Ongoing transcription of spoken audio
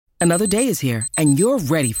Another day is here, and you're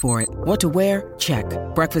ready for it. What to wear? Check.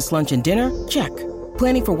 Breakfast, lunch, and dinner? Check.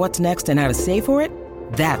 Planning for what's next and how to save for it?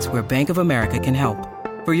 That's where Bank of America can help.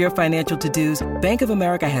 For your financial to-dos, Bank of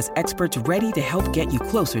America has experts ready to help get you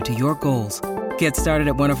closer to your goals. Get started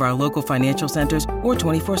at one of our local financial centers or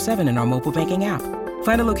 24/7 in our mobile banking app.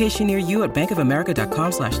 Find a location near you at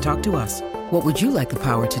bankofamerica.com/talktous. What would you like the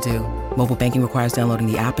power to do? Mobile banking requires downloading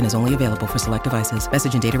the app and is only available for select devices.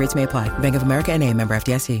 Message and data rates may apply. Bank of America N.A., member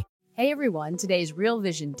FDIC. Hey everyone, today's Real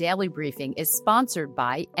Vision Daily Briefing is sponsored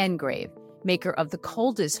by Engrave, maker of the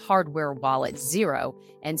coldest hardware wallet, Zero,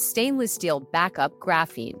 and stainless steel backup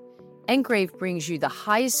graphene. Engrave brings you the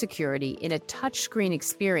highest security in a touchscreen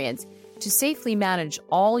experience to safely manage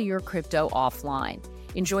all your crypto offline.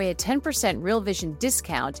 Enjoy a 10% Real Vision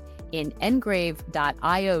discount in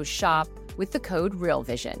engrave.io shop with the code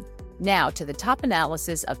RealVision. Now to the top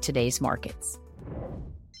analysis of today's markets.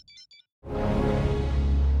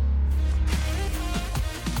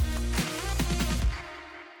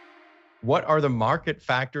 What are the market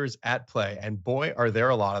factors at play? And boy, are there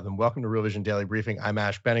a lot of them. Welcome to Real Vision Daily Briefing. I'm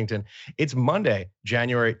Ash Bennington. It's Monday,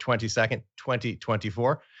 January 22nd,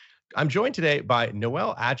 2024. I'm joined today by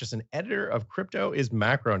Noelle, Acheson, editor of Crypto is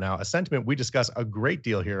Macro Now, a sentiment we discuss a great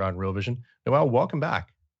deal here on Real Vision. Noelle, welcome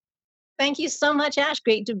back. Thank you so much, Ash.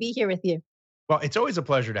 Great to be here with you. Well, it's always a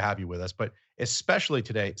pleasure to have you with us, but especially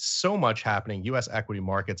today, so much happening. U.S. equity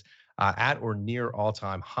markets at or near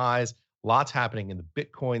all-time highs. Lots happening in the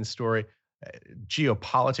Bitcoin story,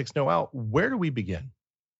 geopolitics. Noelle, where do we begin?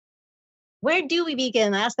 Where do we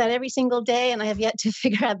begin? I ask that every single day, and I have yet to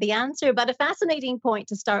figure out the answer. But a fascinating point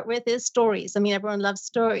to start with is stories. I mean, everyone loves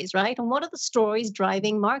stories, right? And what are the stories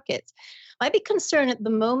driving markets? My big concern at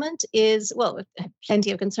the moment is, well, I have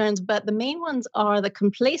plenty of concerns, but the main ones are the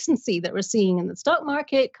complacency that we're seeing in the stock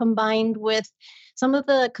market combined with some of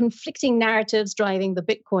the conflicting narratives driving the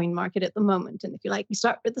Bitcoin market at the moment. And if you like, we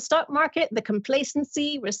start with the stock market, the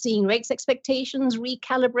complacency, we're seeing rates expectations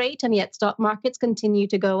recalibrate, and yet stock markets continue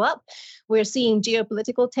to go up. We're seeing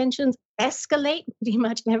geopolitical tensions escalate pretty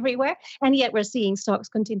much everywhere, and yet we're seeing stocks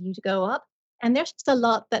continue to go up. And there's just a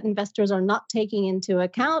lot that investors are not taking into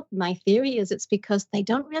account. My theory is it's because they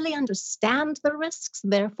don't really understand the risks.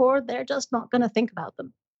 Therefore, they're just not going to think about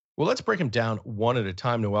them. Well, let's break them down one at a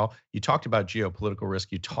time, Noelle. You talked about geopolitical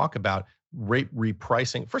risk. You talk about rate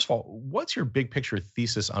repricing. First of all, what's your big picture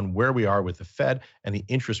thesis on where we are with the Fed and the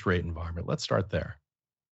interest rate environment? Let's start there.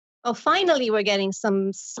 Well, finally, we're getting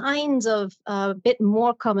some signs of a bit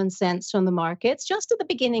more common sense from the markets. Just at the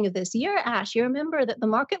beginning of this year, Ash, you remember that the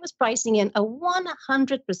market was pricing in a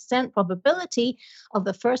 100% probability of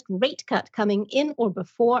the first rate cut coming in or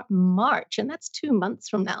before March. And that's 2 months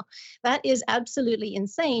from now. That is absolutely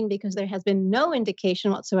insane because there has been no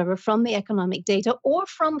indication whatsoever from the economic data or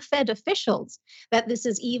from Fed officials that this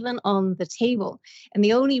is even on the table. And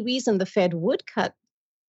the only reason the Fed would cut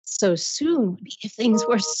so soon would be if things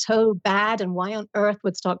were so bad. And why on earth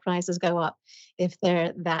would stock prices go up if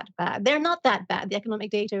they're that bad? They're not that bad. The economic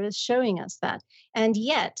data is showing us that. And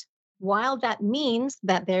yet, while that means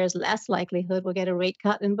that there's less likelihood we'll get a rate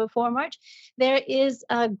cut in before March, there is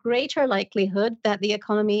a greater likelihood that the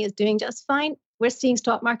economy is doing just fine. We're seeing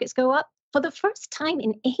stock markets go up. For the first time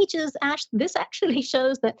in ages, Ash, this actually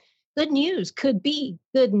shows that good news could be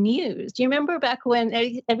good news. Do you remember back when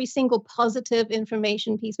every single positive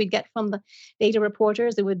information piece we'd get from the data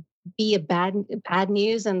reporters, it would be a bad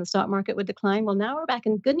news and the stock market would decline? Well, now we're back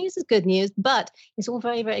and good news is good news, but it's all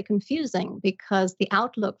very, very confusing because the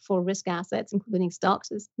outlook for risk assets, including stocks,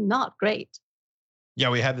 is not great. Yeah,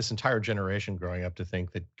 we had this entire generation growing up to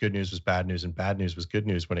think that good news was bad news and bad news was good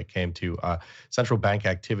news when it came to central bank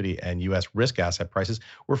activity and U.S. risk asset prices.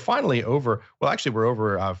 We're finally over, well, actually, we're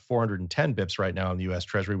over 410 bips right now in the U.S.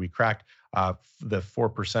 Treasury. We cracked the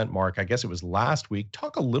 4% mark. I guess it was last week.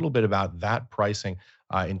 Talk a little bit about that pricing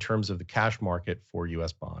in terms of the cash market for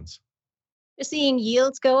U.S. bonds. We're seeing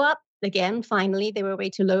yields go up. Again, finally, they were way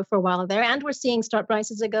too low for a while there. And we're seeing stock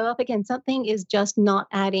prices that go up again. Something is just not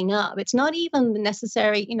adding up. It's not even the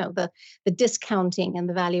necessary, the discounting and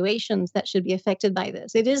the valuations that should be affected by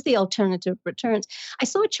this. It is the alternative returns. I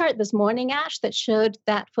saw a chart this morning, Ash, that showed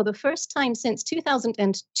that for the first time since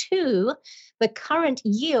 2002, the current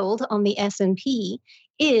yield on the S&P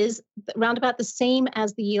is around about the same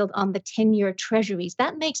as the yield on the 10-year treasuries.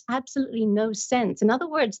 That makes absolutely no sense. In other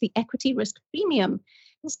words, the equity risk premium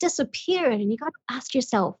has disappeared, and you got to ask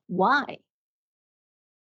yourself why.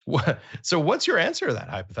 So what's your answer to that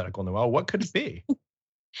hypothetical, Noelle? What could it be?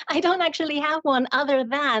 I don't actually have one other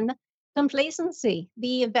than Complacency.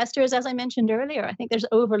 The investors, as I mentioned earlier, I think there's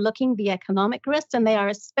overlooking the economic risks, and they are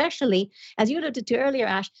especially, as you alluded to earlier,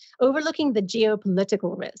 Ash, overlooking the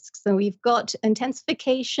geopolitical risks. So we've got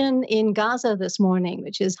intensification in Gaza this morning,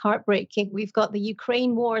 which is heartbreaking. We've got the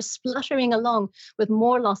Ukraine war spluttering along with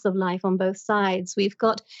more loss of life on both sides. We've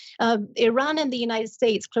got Iran and the United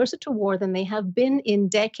States closer to war than they have been in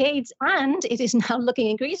decades, and it is now looking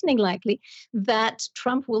increasingly likely that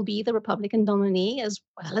Trump will be the Republican nominee, as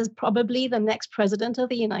well as probably the next president of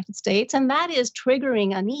the United States. And that is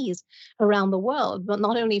triggering unease around the world, but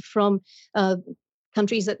not only from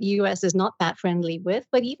countries that the US is not that friendly with,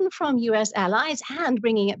 but even from US allies, and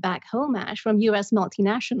bringing it back home, Ash, from US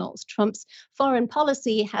multinationals. Trump's foreign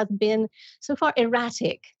policy has been so far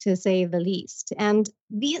erratic, to say the least. And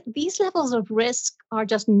these levels of risk are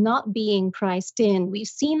just not being priced in. We've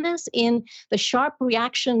seen this in the sharp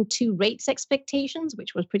reaction to rates expectations,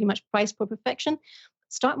 which was pretty much priced for perfection.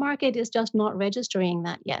 Stock market is just not registering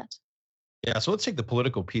that yet. Yeah, so let's take the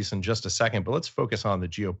political piece in just a second, but let's focus on the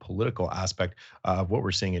geopolitical aspect of what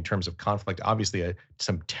we're seeing in terms of conflict. Obviously,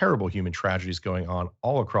 some terrible human tragedies going on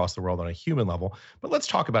all across the world on a human level, but let's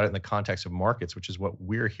talk about it in the context of markets, which is what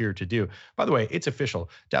we're here to do. By the way, it's official.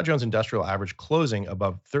 Dow Jones Industrial Average closing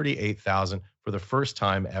above 38,000 for the first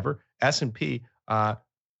time ever. S&P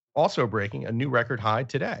also breaking a new record high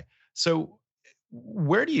today. So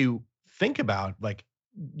where do you think about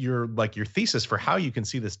your thesis for how you can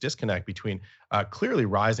see this disconnect between clearly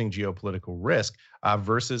rising geopolitical risk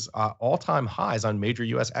versus all-time highs on major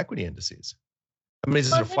U.S. equity indices? I mean, is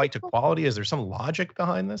this a flight to quality? Is there some logic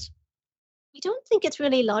behind this? I don't think it's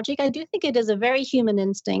really logic. I do think it is a very human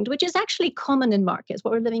instinct, which is actually common in markets.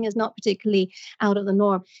 What we're living is not particularly out of the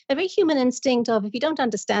norm. A very human instinct of, if you don't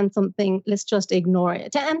understand something, let's just ignore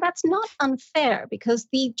it. And that's not unfair, because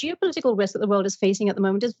the geopolitical risk that the world is facing at the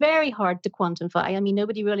moment is very hard to quantify. I mean,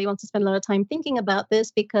 nobody really wants to spend a lot of time thinking about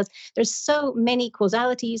this, because there's so many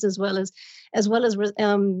causalities as well as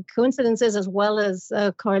coincidences, as well as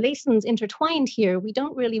correlations intertwined here. We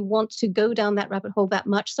don't really want to go down that rabbit hole that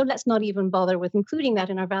much. So let's not even bother with including that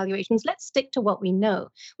in our valuations. Let's stick to what we know.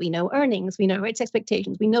 We know earnings, we know rates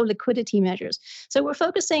expectations, we know liquidity measures. So we're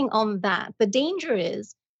focusing on that. The danger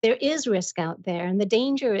is there is risk out there. And the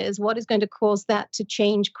danger is, what is going to cause that to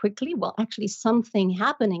change quickly? Well, actually something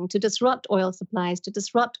happening to disrupt oil supplies, to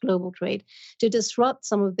disrupt global trade, to disrupt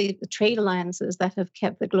some of the trade alliances that have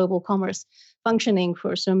kept the global commerce functioning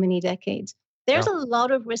for so many decades. There's a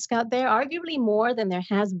lot of risk out there, arguably more than there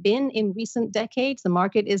has been in recent decades. The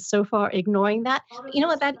market is so far ignoring that. You know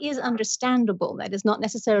what? That is understandable. That is not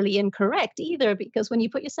necessarily incorrect either, because when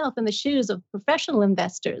you put yourself in the shoes of professional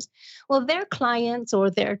investors, well, their clients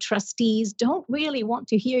or their trustees don't really want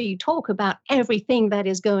to hear you talk about everything that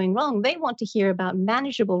is going wrong. They want to hear about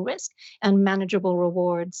manageable risk and manageable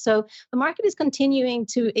rewards. So the market is continuing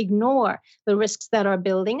to ignore the risks that are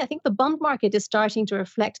building. I think the bond market is starting to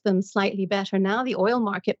reflect them slightly better now. The oil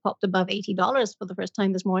market popped above $80 for the first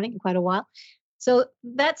time this morning in quite a while. So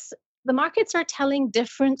the markets are telling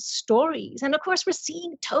different stories. And of course, we're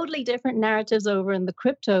seeing totally different narratives over in the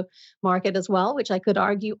crypto market as well, which I could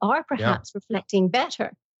argue are perhaps reflecting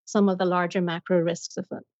better some of the larger macro risks of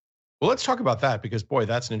it. Well, let's talk about that, because, boy,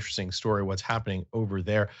 that's an interesting story, what's happening over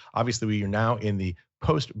there. Obviously, we are now in the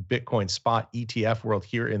post-Bitcoin spot ETF world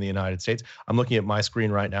here in the United States. I'm looking at my screen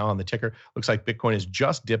right now on the ticker. Looks like Bitcoin has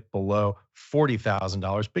just dipped below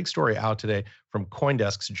 $40,000. Big story out today from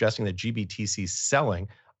CoinDesk suggesting that GBTC selling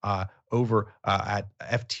over at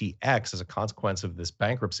FTX as a consequence of this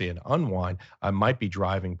bankruptcy and unwind might be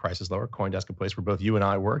driving prices lower. CoinDesk, a place where both you and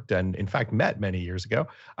I worked and, in fact, met many years ago.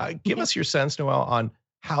 Give us your sense, Noelle, on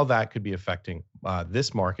how that could be affecting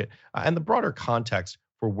this market and the broader context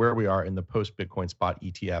for where we are in the post-Bitcoin spot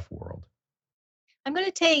ETF world. I'm going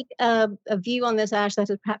to take a view on this, Ash,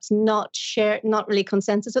 that is perhaps not really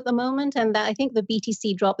consensus at the moment, and that I think the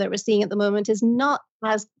BTC drop that we're seeing at the moment is not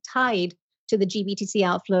as tied to the GBTC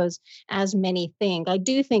outflows as many think. I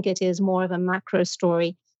do think it is more of a macro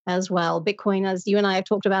story as well. Bitcoin, as you and I have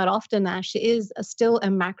talked about often, Ash, is still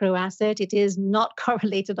a macro asset. It is not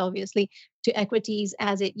correlated, obviously, to equities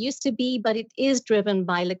as it used to be, but it is driven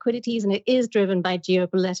by liquidities, and it is driven by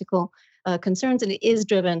geopolitical concerns, and it is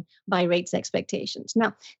driven by rates expectations.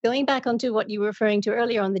 Now, going back onto what you were referring to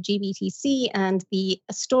earlier on the GBTC and the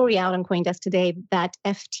story out on CoinDesk today that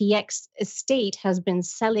FTX estate has been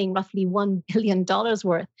selling roughly $1 billion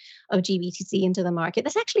worth of GBTC into the market.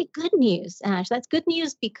 That's actually good news, Ash. That's good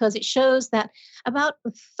news because it shows that about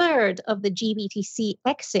a third of the GBTC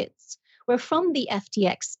exits were from the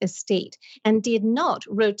FTX estate and did not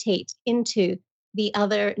rotate into the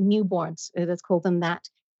other newborns, let's call them that,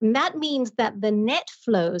 And that means that the net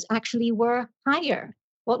flows actually were higher.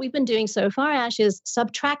 What we've been doing so far, Ash, is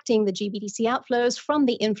subtracting the GBTC outflows from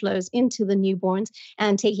the inflows into the newborns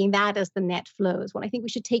and taking that as the net flows. Well, I think we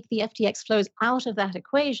should take the FTX flows out of that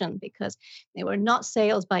equation because they were not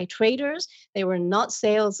sales by traders. They were not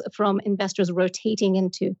sales from investors rotating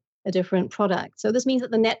into a different product. So this means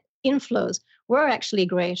that the net inflows were actually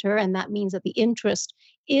greater, and that means that the interest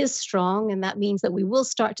is strong, and that means that we will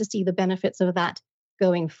start to see the benefits of that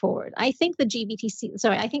going forward. I think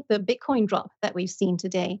I think the Bitcoin drop that we've seen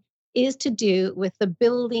today is to do with the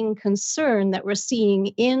building concern that we're seeing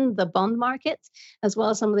in the bond markets, as well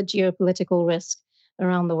as some of the geopolitical risk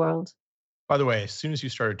around the world. By the way, as soon as you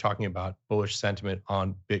started talking about bullish sentiment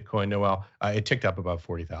on Bitcoin, Noelle, it ticked up above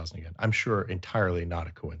 40,000 again. I'm sure entirely not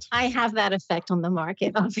a coincidence. I have that effect on the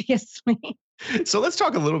market, obviously. So let's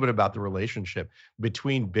talk a little bit about the relationship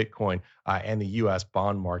between Bitcoin and the U.S.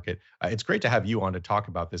 bond market. It's great to have you on to talk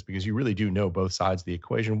about this because you really do know both sides of the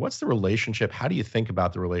equation. What's the relationship? How do you think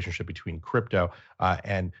about the relationship between crypto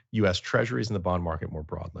and U.S. treasuries and the bond market more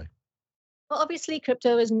broadly? Well, obviously,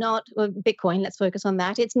 crypto is not, well, Bitcoin, let's focus on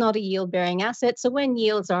that. It's not a yield bearing asset. So when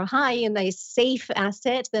yields are high in a safe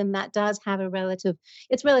asset, then that does have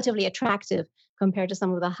it's relatively attractive compared to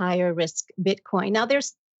some of the higher risk Bitcoin. Now,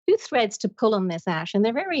 there's two threads to pull on this, Ash, and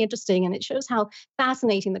they're very interesting, and it shows how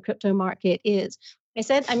fascinating the crypto market is.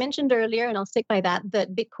 I mentioned earlier, and I'll stick by that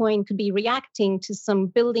Bitcoin could be reacting to some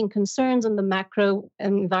building concerns in the macro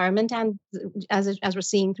environment, and as we're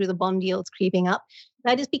seeing through the bond yields creeping up.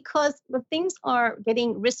 That is because when things are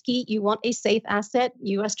getting risky, you want a safe asset.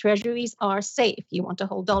 US treasuries are safe. You want to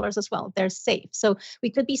hold dollars as well. They're safe. So we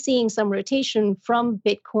could be seeing some rotation from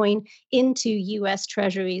Bitcoin into US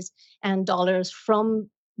treasuries and dollars from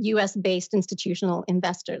US based institutional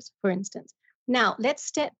investors, for instance. Now, let's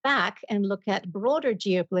step back and look at broader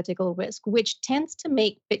geopolitical risk, which tends to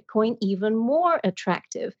make Bitcoin even more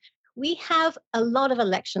attractive. We have a lot of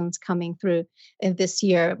elections coming through this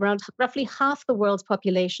year. Around roughly half the world's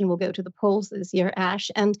population will go to the polls this year, Ash.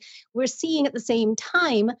 And we're seeing at the same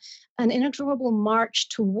time an inexorable march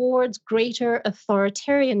towards greater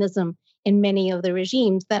authoritarianism in many of the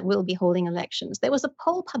regimes that will be holding elections. There was a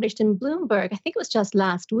poll published in Bloomberg, I think it was just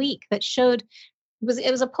last week, that showed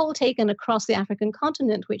it was a poll taken across the African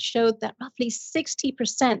continent, which showed that roughly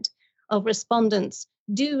 60% of respondents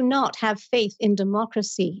do not have faith in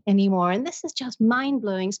democracy anymore. And this is just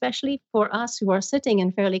mind-blowing, especially for us who are sitting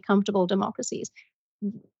in fairly comfortable democracies.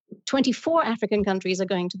 24 African countries are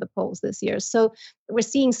going to the polls this year. So we're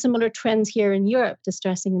seeing similar trends here in Europe,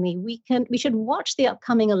 distressingly. We should watch the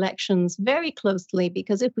upcoming elections very closely,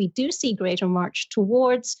 because if we do see greater march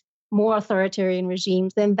towards more authoritarian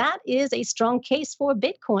regimes, then that is a strong case for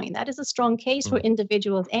Bitcoin. That is a strong case for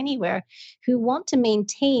individuals anywhere who want to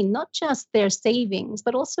maintain not just their savings,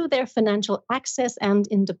 but also their financial access and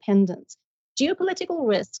independence. Geopolitical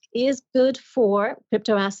risk is good for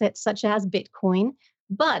crypto assets such as Bitcoin,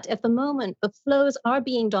 but at the moment, the flows are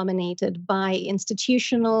being dominated by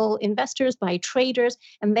institutional investors, by traders,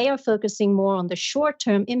 and they are focusing more on the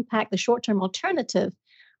short-term impact, the short-term alternative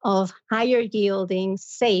of higher yielding,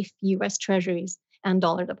 safe U.S. treasuries and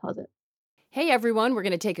dollar deposits. Hey everyone, we're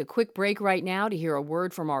going to take a quick break right now to hear a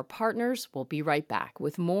word from our partners. We'll be right back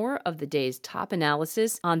with more of the day's top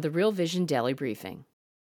analysis on the Real Vision Daily Briefing.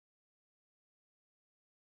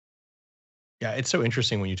 Yeah, it's so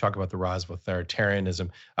interesting when you talk about the rise of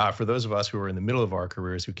authoritarianism. For those of us who are in the middle of our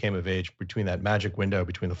careers, who came of age between that magic window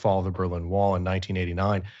between the fall of the Berlin Wall in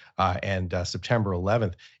 1989 and September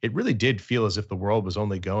 11th, it really did feel as if the world was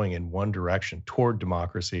only going in one direction, toward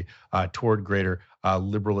democracy, toward greater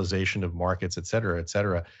liberalization of markets, et cetera, et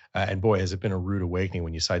cetera. And boy, has it been a rude awakening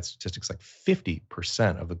when you cite statistics like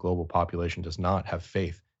 50% of the global population does not have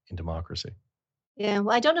faith in democracy. Yeah,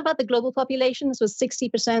 well, I don't know about the global population. This was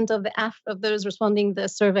 60% of those responding to the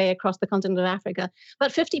survey across the continent of Africa.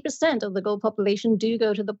 But 50% of the global population do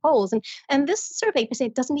go to the polls. And this survey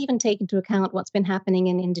doesn't even take into account what's been happening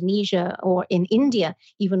in Indonesia or in India,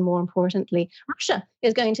 even more importantly. Russia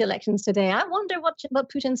is going to elections today. I wonder what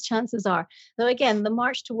Putin's chances are. Though again, the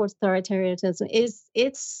march towards authoritarianism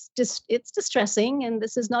it's distressing, and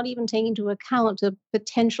this is not even taking into account a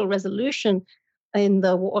potential resolution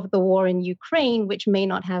of the war in Ukraine, which may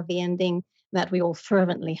not have the ending that we all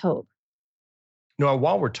fervently hope. Noah,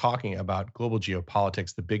 while we're talking about global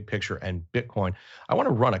geopolitics, the big picture, and Bitcoin, I want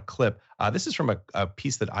to run a clip. This is from a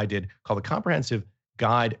piece that I did called The Comprehensive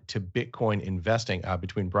Guide to Bitcoin Investing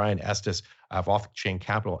between Brian Estes of Off-Chain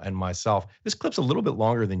Capital and myself. This clip's a little bit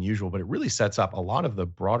longer than usual, but it really sets up a lot of the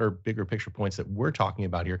broader, bigger picture points that we're talking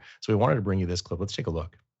about here. So we wanted to bring you this clip. Let's take a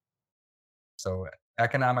look. So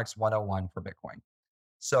Economics 101 for Bitcoin.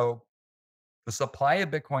 So the supply of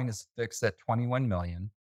Bitcoin is fixed at 21 million.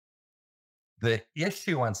 The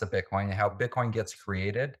issuance of Bitcoin, how Bitcoin gets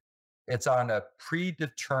created, it's on a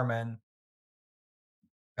predetermined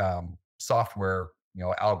software,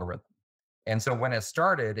 algorithm. And so when it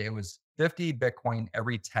started, it was 50 Bitcoin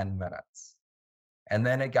every 10 minutes. And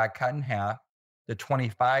then it got cut in half to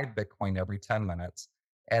 25 Bitcoin every 10 minutes.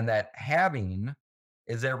 And that halving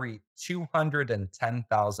is every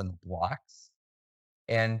 210,000 blocks.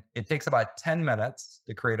 And it takes about 10 minutes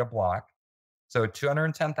to create a block. So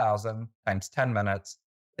 210,000 times 10 minutes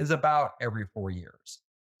is about every 4 years.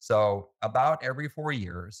 So about every 4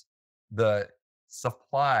 years, the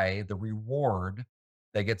supply, the reward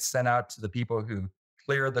that gets sent out to the people who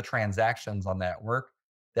clear the transactions on that work,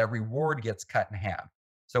 that reward gets cut in half.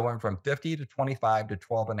 So it went from 50 to 25 to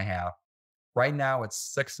 12 and a half. Right now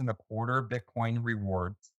it's 6.25 Bitcoin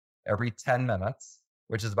rewards every 10 minutes,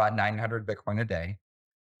 which is about 900 Bitcoin a day.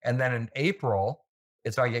 And then in April,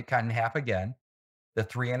 it's going to get cut in half again, the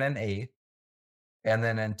 3 1/8. And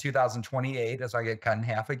then in 2028, it's going to get cut in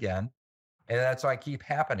half again. And that's why I keep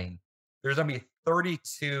happening. There's going to be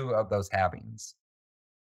 32 of those halvings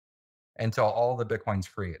until all the Bitcoin's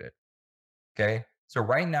created. Okay. So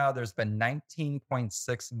right now there's been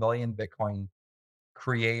 19.6 million Bitcoin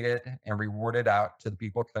created and rewarded out to the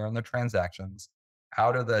people clearing the transactions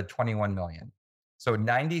out of the 21 million. So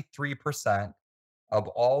 93% of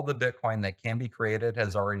all the Bitcoin that can be created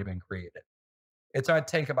has already been created. It's going to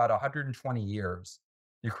take about 120 years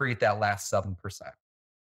to create that last 7%.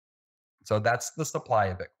 So that's the supply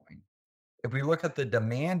of Bitcoin. If we look at the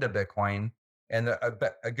demand of Bitcoin, and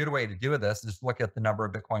a good way to do this is look at the number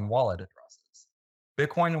of Bitcoin wallet addresses.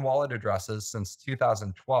 Bitcoin wallet addresses since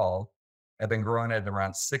 2012 have been growing at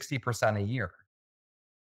around 60% a year.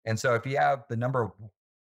 And so if you have the number of,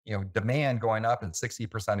 demand going up at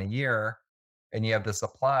 60% a year, and you have the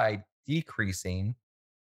supply decreasing,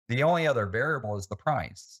 the only other variable is the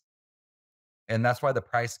price. And that's why the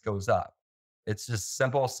price goes up. It's just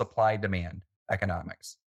simple supply demand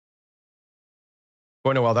economics.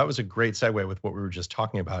 Boy, Noelle, that was a great segue with what we were just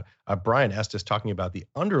talking about. Brian Estes talking about the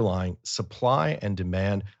underlying supply and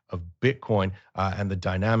demand of Bitcoin and the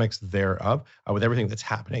dynamics thereof with everything that's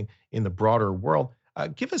happening in the broader world.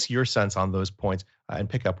 Give us your sense on those points and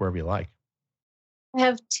pick up wherever you like. I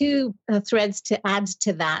have two threads to add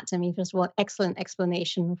to that. I mean, first of all, excellent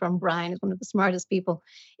explanation from Brian, one of the smartest people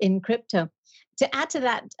in crypto. To add to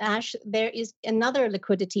that, Ash, there is another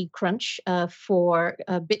liquidity crunch for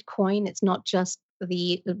Bitcoin. It's not just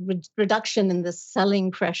the reduction in the selling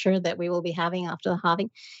pressure that we will be having after the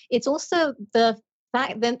halving. It's also the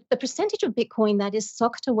fact that the percentage of Bitcoin that is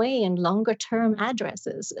socked away in longer term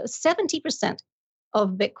addresses, 70%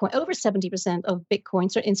 of Bitcoin, over 70% of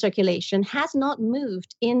Bitcoins in circulation has not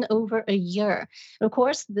moved in over a year. And of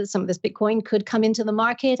course, some of this Bitcoin could come into the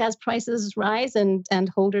market as prices rise and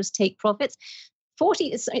holders take profits.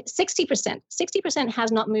 60%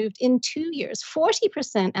 has not moved in 2 years.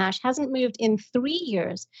 40%, Ash, hasn't moved in 3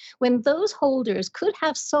 years, when those holders could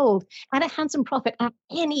have sold at a handsome profit at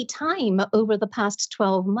any time over the past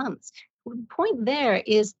 12 months. The point there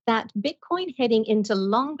is that Bitcoin heading into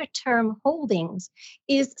longer term holdings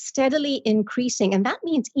is steadily increasing. And that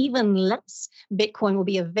means even less Bitcoin will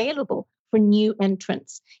be available for new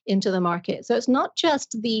entrants into the market. So it's not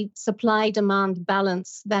just the supply-demand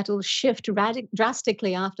balance that will shift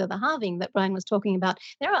drastically after the halving that Brian was talking about.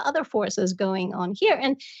 There are other forces going on here.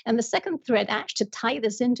 And the second thread, actually, to tie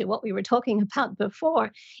this into what we were talking about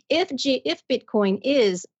before, if Bitcoin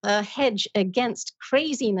is a hedge against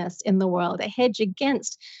craziness in the world, a hedge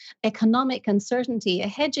against economic uncertainty, a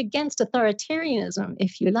hedge against authoritarianism,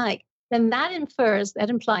 if you like, then that implies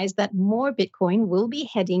that more Bitcoin will be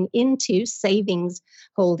heading into savings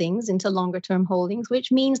holdings, into longer term holdings,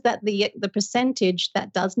 which means that the percentage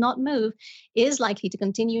that does not move is likely to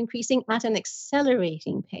continue increasing at an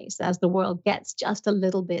accelerating pace as the world gets just a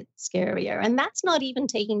little bit scarier. And that's not even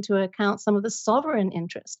taking into account some of the sovereign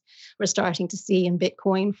interest we're starting to see in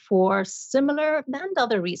Bitcoin for similar and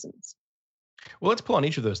other reasons. Well, let's pull on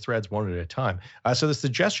each of those threads one at a time. So the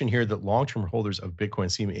suggestion here that long-term holders of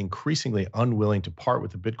Bitcoin seem increasingly unwilling to part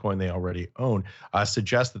with the Bitcoin they already own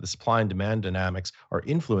suggests that the supply and demand dynamics are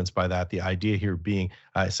influenced by that. The idea here being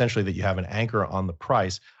essentially that you have an anchor on the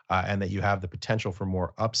price and that you have the potential for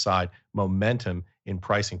more upside momentum in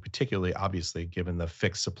pricing, particularly, obviously, given the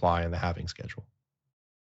fixed supply and the halving schedule.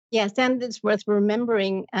 Yes, and it's worth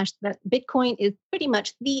remembering, Ash, that Bitcoin is pretty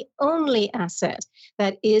much the only asset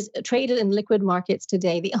that is traded in liquid markets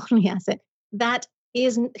today, the only asset that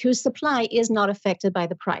is whose supply is not affected by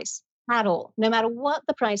the price. at all. No matter what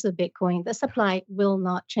the price of Bitcoin, the supply will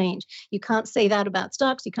not change. You can't say that about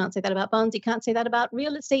stocks. You can't say that about bonds. You can't say that about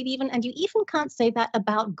real estate even. And you even can't say that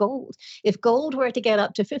about gold. If gold were to get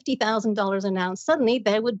up to $50,000 an ounce, suddenly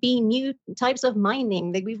there would be new types of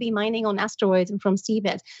mining. They would be mining on asteroids and from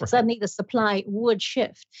seabeds. Right. Suddenly the supply would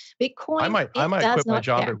shift. Bitcoin, I might quit my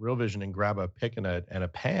job care. at Real Vision and grab a pick and a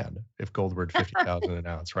pan if gold were at 50,000 an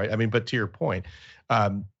ounce, right? I mean, but to your point,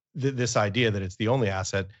 this idea that it's the only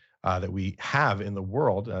asset that we have in the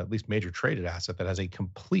world, at least major traded asset, that has a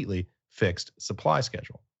completely fixed supply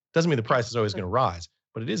schedule. Doesn't mean the price is always going to rise,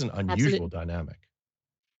 but it is an unusual dynamic.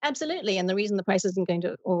 Absolutely. And the reason the price isn't going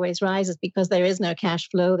to always rise is because there is no cash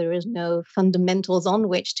flow. There is no fundamentals on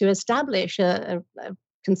which to establish a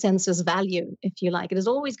consensus value, if you like. It is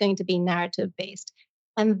always going to be narrative based.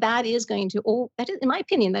 And that is going to in my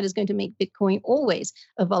opinion, that is going to make Bitcoin always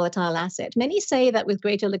a volatile asset. Many say that with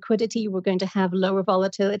greater liquidity, we're going to have lower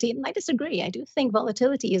volatility. And I disagree. I do think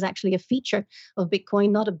volatility is actually a feature of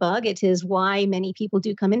Bitcoin, not a bug. It is why many people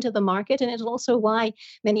do come into the market. And it is also why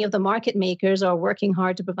many of the market makers are working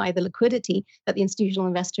hard to provide the liquidity that the institutional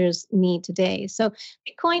investors need today. So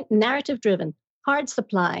Bitcoin, narrative driven. Hard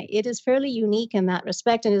supply. It is fairly unique in that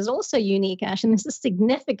respect, and is also unique, Ash, and this is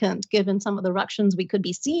significant given some of the ructions we could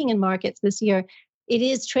be seeing in markets this year. It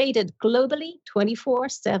is traded globally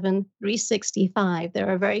 24/7, 365. There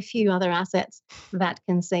are very few other assets that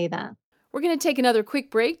can say that. We're going to take another quick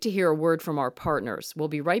break to hear a word from our partners. We'll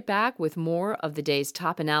be right back with more of the day's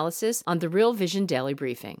top analysis on the Real Vision Daily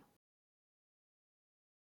Briefing.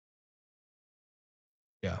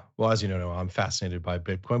 Yeah, well, as you know, I'm fascinated by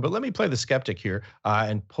Bitcoin, but let me play the skeptic here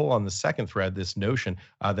and pull on the second thread, this notion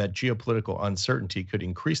that geopolitical uncertainty could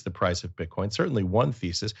increase the price of Bitcoin. Certainly one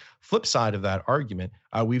thesis. Flip side of that argument,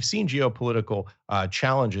 we've seen geopolitical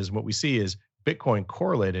challenges. And what we see is Bitcoin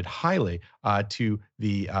correlated highly to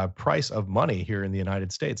the price of money here in the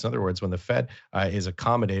United States. In other words, when the Fed is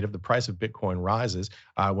accommodative, the price of Bitcoin rises.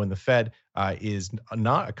 When the Fed is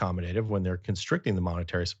not accommodative, when they're constricting the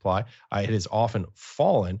monetary supply, it has often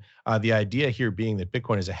fallen. The idea here being that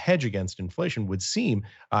Bitcoin is a hedge against inflation would seem,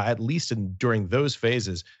 at least during those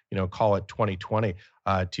phases, call it 2020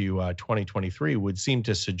 to 2023, would seem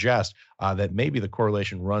to suggest that maybe the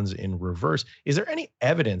correlation runs in reverse. Is there any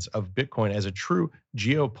evidence of Bitcoin as a true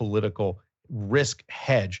geopolitical risk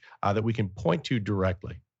hedge that we can point to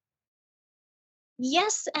directly?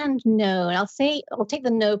 Yes and no. And I'll take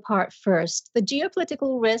the no part first. The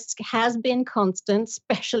geopolitical risk has been constant,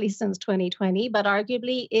 especially since 2020, but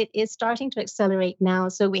arguably it is starting to accelerate now.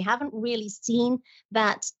 So we haven't really seen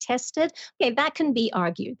that tested. Okay, that can be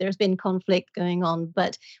argued. There's been conflict going on,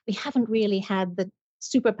 but we haven't really had the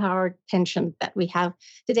superpower tension that we have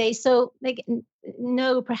today. So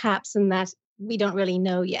no, perhaps in that we don't really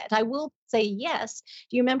know yet. I will say yes.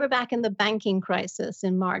 Do you remember back in the banking crisis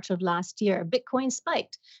in March of last year, Bitcoin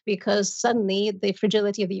spiked because suddenly the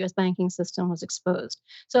fragility of the US banking system was exposed.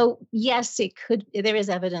 So yes, there is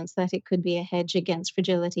evidence that it could be a hedge against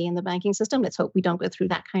fragility in the banking system. Let's hope we don't go through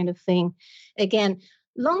that kind of thing again.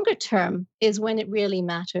 Longer term is when it really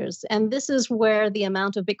matters. And this is where the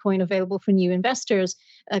amount of Bitcoin available for new investors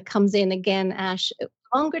comes in again, Ash.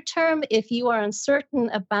 Longer term, if you are uncertain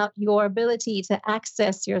about your ability to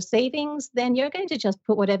access your savings, then you're going to just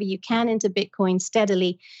put whatever you can into Bitcoin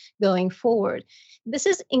steadily going forward. This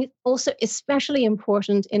is also especially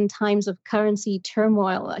important in times of currency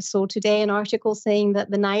turmoil. I saw today an article saying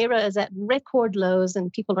that the Naira is at record lows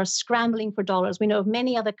and people are scrambling for dollars. We know of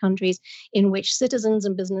many other countries in which citizens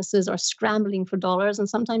and businesses are scrambling for dollars, and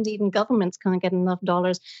sometimes even governments can't get enough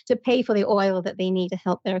dollars to pay for the oil that they need to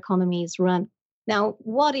help their economies run. Now,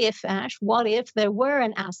 what if, Ash, what if there were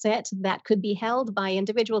an asset that could be held by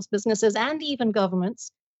individuals, businesses, and even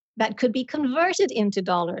governments that could be converted into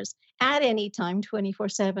dollars at any time,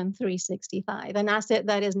 24/7, 365, an asset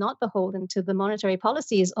that is not beholden to the monetary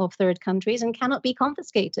policies of third countries and cannot be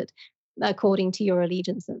confiscated according to your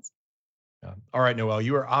allegiances? All right, Noelle,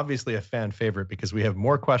 you are obviously a fan favorite because we have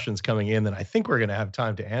more questions coming in than I think we're going to have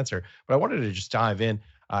time to answer. But I wanted to just dive in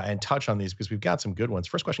and touch on these because we've got some good ones.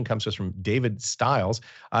 First question comes to us from David Stiles.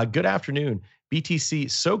 Good afternoon. BTC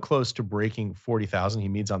so close to breaking 40,000. He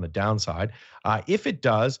means on the downside. If it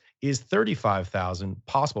does, is 35,000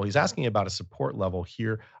 possible? He's asking about a support level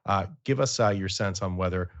here. Give us your sense on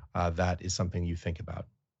whether that is something you think about.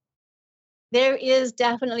 There is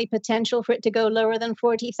definitely potential for it to go lower than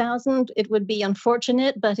 40,000. It would be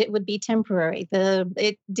unfortunate, but it would be temporary.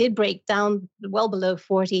 It did break down well below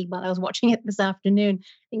 40 while I was watching it this afternoon.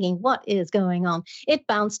 thinking, what is going on? It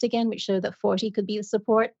bounced again, which showed that 40 could be the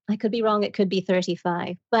support. I could be wrong. It could be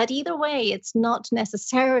 35. But either way, it's not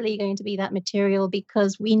necessarily going to be that material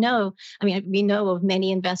because we know of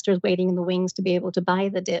many investors waiting in the wings to be able to buy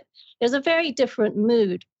the dip. There's a very different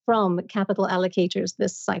mood from capital allocators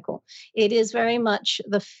this cycle. It is very much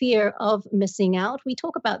the fear of missing out. We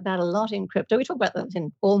talk about that a lot in crypto. We talk about that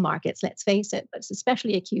in all markets, let's face it, but it's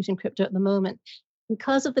especially acute in crypto at the moment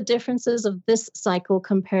because of the differences of this cycle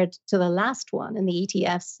compared to the last one, and the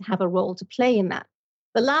ETFs have a role to play in that.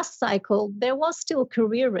 The last cycle, there was still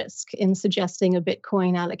career risk in suggesting a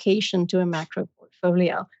Bitcoin allocation to a macro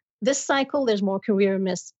portfolio. This cycle, there's more career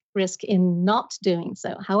risk in not doing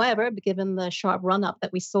so. However, given the sharp run up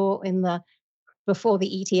that we saw before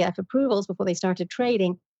the ETF approvals, before they started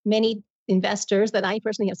trading, many investors that I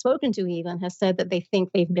personally have spoken to even have said that they think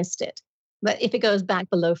they've missed it. But if it goes back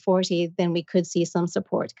below 40, then we could see some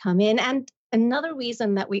support come in. And another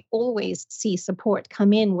reason that we always see support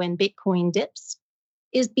come in when Bitcoin dips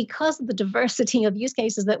is because of the diversity of use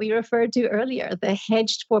cases that we referred to earlier, the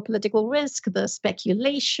hedged for political risk, the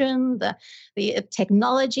speculation, the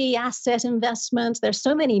technology asset investment. There's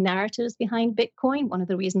so many narratives behind Bitcoin, one of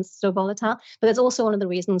the reasons it's so volatile, but it's also one of the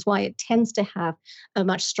reasons why it tends to have a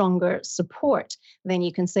much stronger support than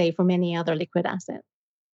you can say for many other liquid assets.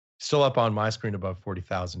 Still up on my screen above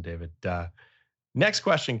 40,000, David. Next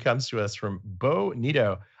question comes to us from Bo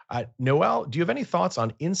Nito. Noelle, do you have any thoughts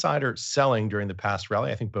on insider selling during the past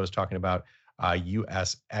rally? I think Bo's talking about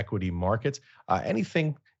U.S. equity markets.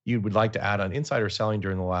 Anything you would like to add on insider selling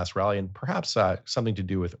during the last rally and perhaps something to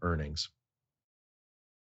do with earnings?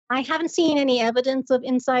 I haven't seen any evidence of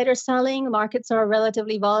insider selling. Markets are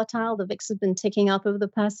relatively volatile. The VIX has been ticking up over the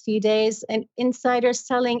past few days. And insider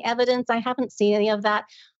selling evidence, I haven't seen any of that.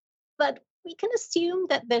 But we can assume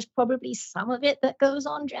that there's probably some of it that goes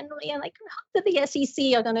on generally. And I can hope that the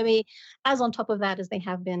SEC are going to be as on top of that as they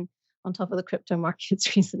have been on top of the crypto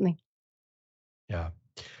markets recently. Yeah.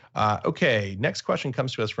 Okay. Next question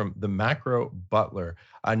comes to us from the Macro Butler.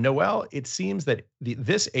 Noelle, it seems that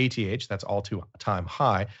this ATH, that's all-time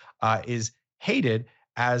high, is hated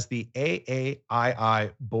as the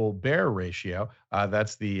AAII bull-bear ratio,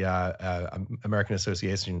 that's the American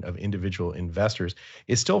Association of Individual Investors,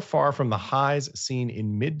 is still far from the highs seen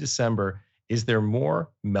in mid-December. Is there more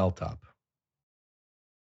melt-up?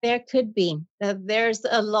 There could be. There's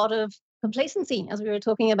a lot of complacency, as we were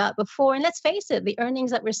talking about before. And let's face it, the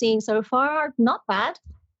earnings that we're seeing so far are not bad.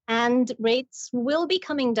 And rates will be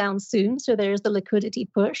coming down soon. So there's the liquidity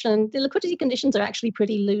push. And the liquidity conditions are actually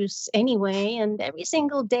pretty loose anyway. And every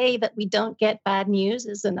single day that we don't get bad news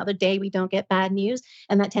is another day we don't get bad news.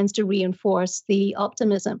 And that tends to reinforce the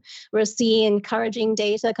optimism. We're seeing encouraging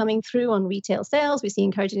data coming through on retail sales. We see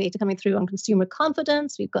encouraging data coming through on consumer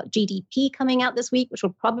confidence. We've got GDP coming out this week, which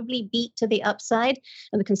will probably beat to the upside.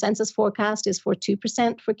 And the consensus forecast is for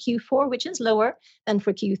 2% for Q4, which is lower than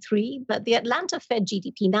for Q3. But the Atlanta Fed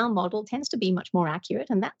GDP now model tends to be much more accurate,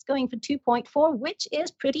 and that's going for 2.4, which is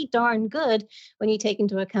pretty darn good when you take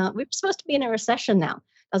into account we're supposed to be in a recession now.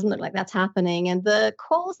 Doesn't look like that's happening. And the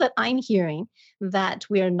calls that I'm hearing that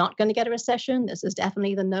we're not going to get a recession, this is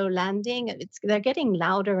definitely the no landing, they're getting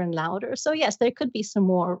louder and louder. So yes, there could be some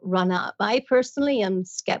more run up. I personally am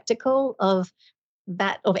skeptical of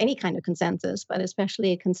any kind of consensus, but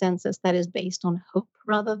especially a consensus that is based on hope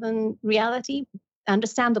rather than reality.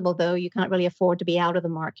 Understandable, though, you can't really afford to be out of the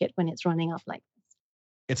market when it's running up like this.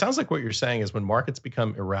 It sounds like what you're saying is when markets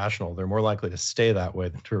become irrational, they're more likely to stay that way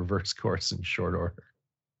than to reverse course in short order.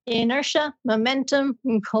 Inertia, momentum,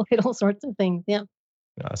 you can call it all sorts of things. Yeah.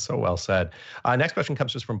 So well said. Next question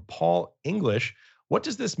comes to us from Paul English. What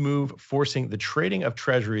does this move forcing the trading of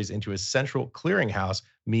treasuries into a central clearinghouse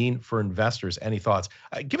mean for investors? Any thoughts?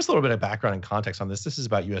 Give us a little bit of background and context on this. This is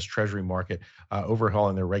about U.S. Treasury market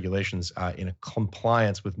overhauling their regulations in a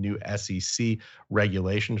compliance with new SEC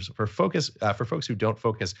regulations. For folks who don't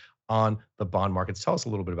focus on the bond markets, tell us a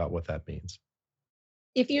little bit about what that means.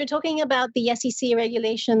 If you're talking about the SEC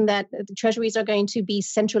regulation that the treasuries are going to be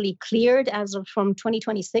centrally cleared as of from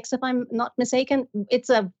 2026, if I'm not mistaken, it's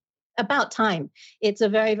about time. It's a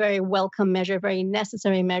very, very welcome measure, very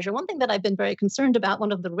necessary measure. One thing that I've been very concerned about,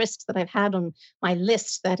 one of the risks that I've had on my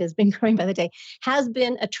list that has been growing by the day, has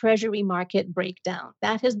been a treasury market breakdown.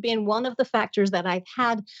 That has been one of the factors that I've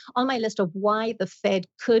had on my list of why the Fed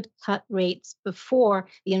could cut rates before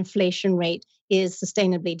the inflation rate is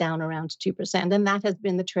sustainably down around 2%. And that has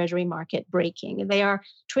been the treasury market breaking. They are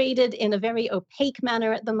traded in a very opaque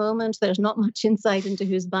manner at the moment. There's not much insight into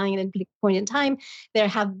who's buying at any point in time. There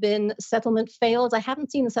have been settlement fails. I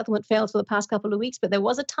haven't seen the settlement fails for the past couple of weeks, but there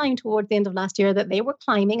was a time towards the end of last year that they were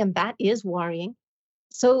climbing, and that is worrying.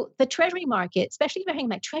 So the treasury market, especially bearing in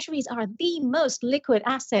mind, treasuries are the most liquid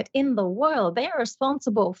asset in the world. They are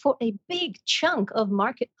responsible for a big chunk of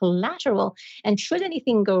market collateral. And should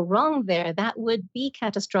anything go wrong there, that would be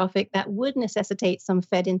catastrophic. That would necessitate some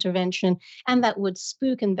Fed intervention, and that would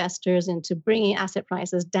spook investors into bringing asset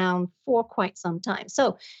prices down for quite some time.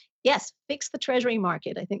 So yes, fix the treasury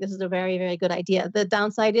market. I think this is a very, very good idea. The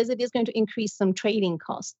downside is it is going to increase some trading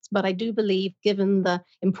costs. But I do believe, given the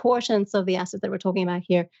importance of the assets that we're talking about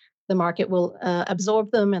here, the market will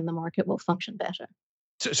absorb them and the market will function better.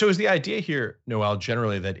 So is the idea here, Noelle,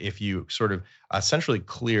 generally that if you sort of essentially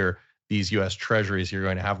clear these U.S. treasuries, you're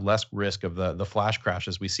going to have less risk of the flash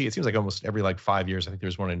crashes we see? It seems like almost every 5 years. I think there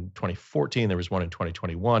was one in 2014, there was one in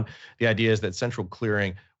 2021. The idea is that central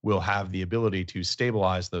clearing will have the ability to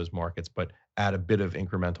stabilize those markets, but add a bit of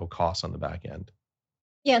incremental costs on the back end.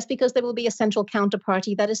 Yes, because there will be a central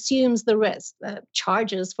counterparty that assumes the risk,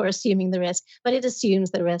 charges for assuming the risk, but it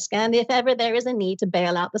assumes the risk. And if ever there is a need to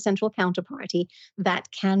bail out the central counterparty, that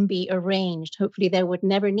can be arranged. Hopefully, there would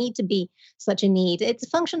never need to be such a need. It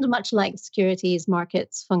functions much like securities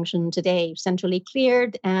markets function today, centrally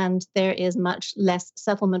cleared, and there is much less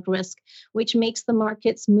settlement risk, which makes the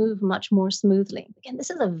markets move much more smoothly. Again,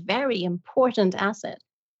 this is a very important asset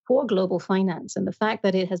for global finance. And the fact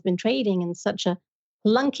that it has been trading in such a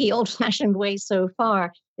clunky, old-fashioned way so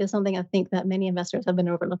far is something I think that many investors have been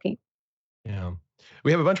overlooking. Yeah. We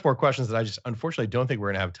have a bunch more questions that I just unfortunately don't think we're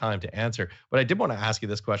going to have time to answer. But I did want to ask you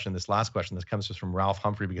this question, this last question. This comes from Ralph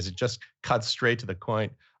Humphrey because it just cuts straight to the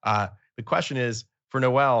point. The question is, for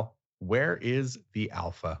Noelle, where is the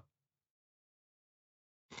alpha?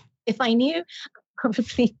 If I knew,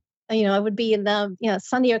 probably, I would be in the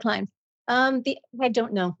sunnier climes. I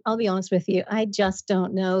don't know. I'll be honest with you. I just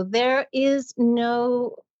don't know. There is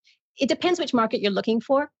no. It depends which market you're looking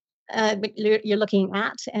for, you're looking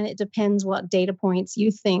at, and it depends what data points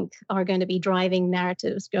you think are going to be driving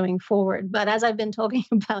narratives going forward. But as I've been talking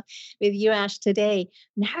about with you, Ash, today,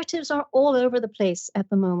 narratives are all over the place at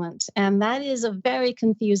the moment, and that is a very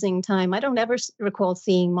confusing time. I don't ever recall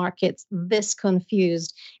seeing markets this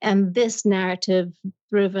confused and this narrative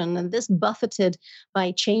driven and this buffeted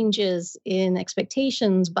by changes in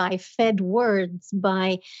expectations, by Fed words,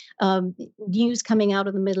 by news coming out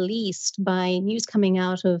of the Middle East, by news coming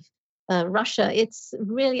out of Russia. It's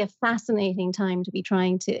really a fascinating time to be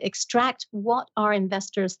trying to extract what are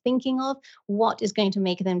investors thinking of, what is going to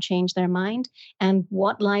make them change their mind, and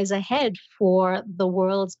what lies ahead for the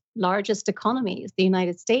world's largest economies, the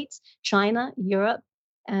United States, China, Europe,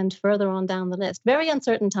 and further on down the list. Very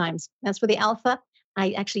uncertain times. As for the alpha,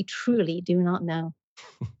 I actually truly do not know.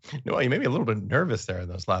 No, you made me a little bit nervous there in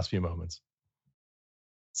those last few moments.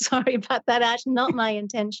 Sorry about that, Ash. Not my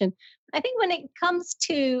intention. I think when it comes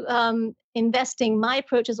to investing, my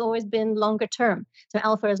approach has always been longer term. So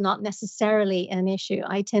alpha is not necessarily an issue.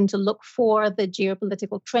 I tend to look for the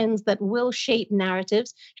geopolitical trends that will shape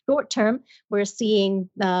narratives. Short term, we're seeing,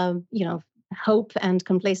 hope and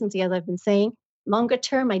complacency, as I've been saying. Longer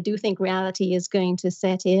term, I do think reality is going to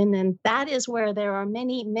set in, and that is where there are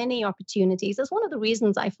many, many opportunities. That's one of the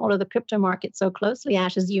reasons I follow the crypto market so closely,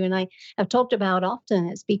 Ash, as you and I have talked about often,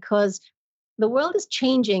 is because the world is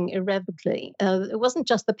changing irrevocably. It wasn't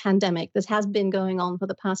just the pandemic. This has been going on for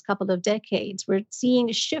the past couple of decades. We're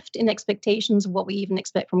seeing a shift in expectations of what we even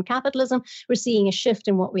expect from capitalism. We're seeing a shift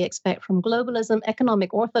in what we expect from globalism.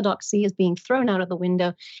 Economic orthodoxy is being thrown out of the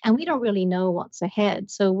window, and we don't really know what's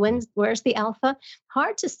ahead. So where's the alpha?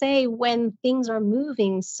 Hard to say when things are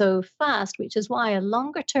moving so fast, which is why a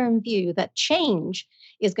longer-term view that change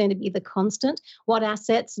is going to be the constant. What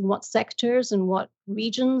assets and what sectors and what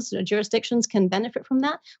regions or jurisdictions can benefit from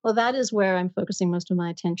that? Well, that is where I'm focusing most of my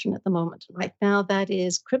attention at the moment. Right now, that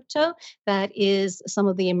is crypto, that is some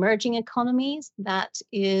of the emerging economies, that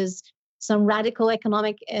is some radical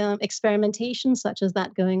economic experimentation, such as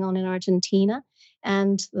that going on in Argentina.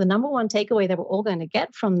 And the number one takeaway that we're all going to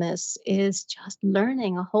get from this is just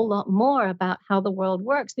learning a whole lot more about how the world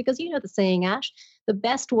works. Because you know the saying, Ash, the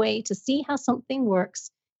best way to see how something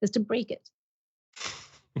works is to break it.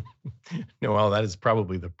 Noelle, that is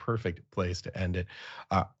probably the perfect place to end it.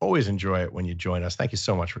 Always enjoy it when you join us. Thank you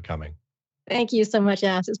so much for coming. Thank you so much,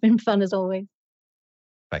 Ash. It's been fun as always.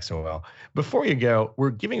 Thanks, Noelle. Before you go,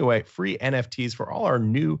 we're giving away free NFTs for all our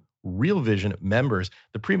new Real Vision members.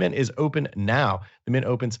 The pre-mint is open now. The mint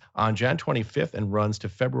opens on Jan 25th and runs to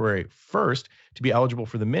February 1st. To be eligible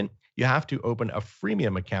for the mint, you have to open a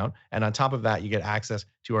freemium account. And on top of that, you get access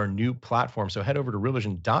to our new platform. So head over to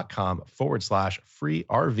realvision.com/free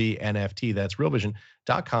RV NFT. That's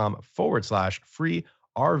realvision.com/free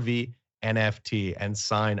RV NFT and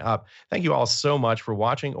sign up. Thank you all so much for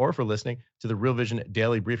watching or for listening to the Real Vision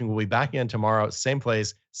Daily Briefing. We'll be back again tomorrow, same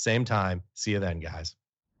place, same time. See you then, guys.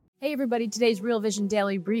 Hey everybody, today's Real Vision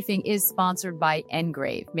Daily Briefing is sponsored by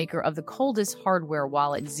Engrave, maker of the coldest hardware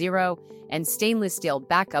wallet Zero and stainless steel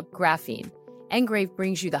backup graphene. Engrave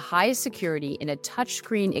brings you the highest security in a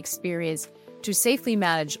touchscreen experience to safely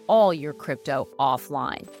manage all your crypto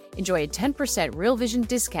offline. Enjoy a 10% Real Vision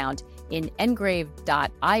discount in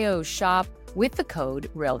engrave.io shop with the code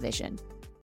RealVision.